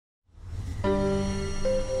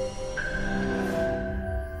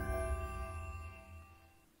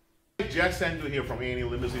Jess Sandhu here from A&E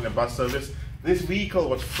Limousine and Bus Service. This vehicle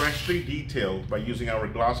was freshly detailed by using our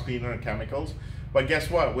glass cleaner and chemicals. But guess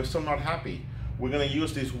what? We're still not happy. We're going to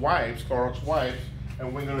use these wipes, Clorox wipes,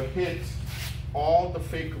 and we're going to hit all the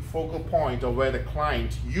focal point of where the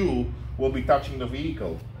client, you, will be touching the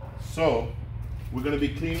vehicle. So we're going to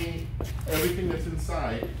be cleaning everything that's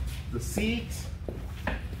inside. The seat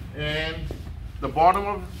and the bottom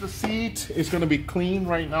of the seat is going to be clean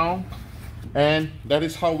right now. And that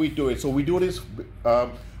is how we do it. So we do this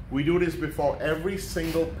before every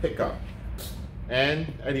single pickup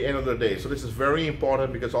and at the end of the day. So this is very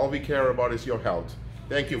important because all we care about is your health.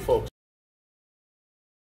 Thank you, folks.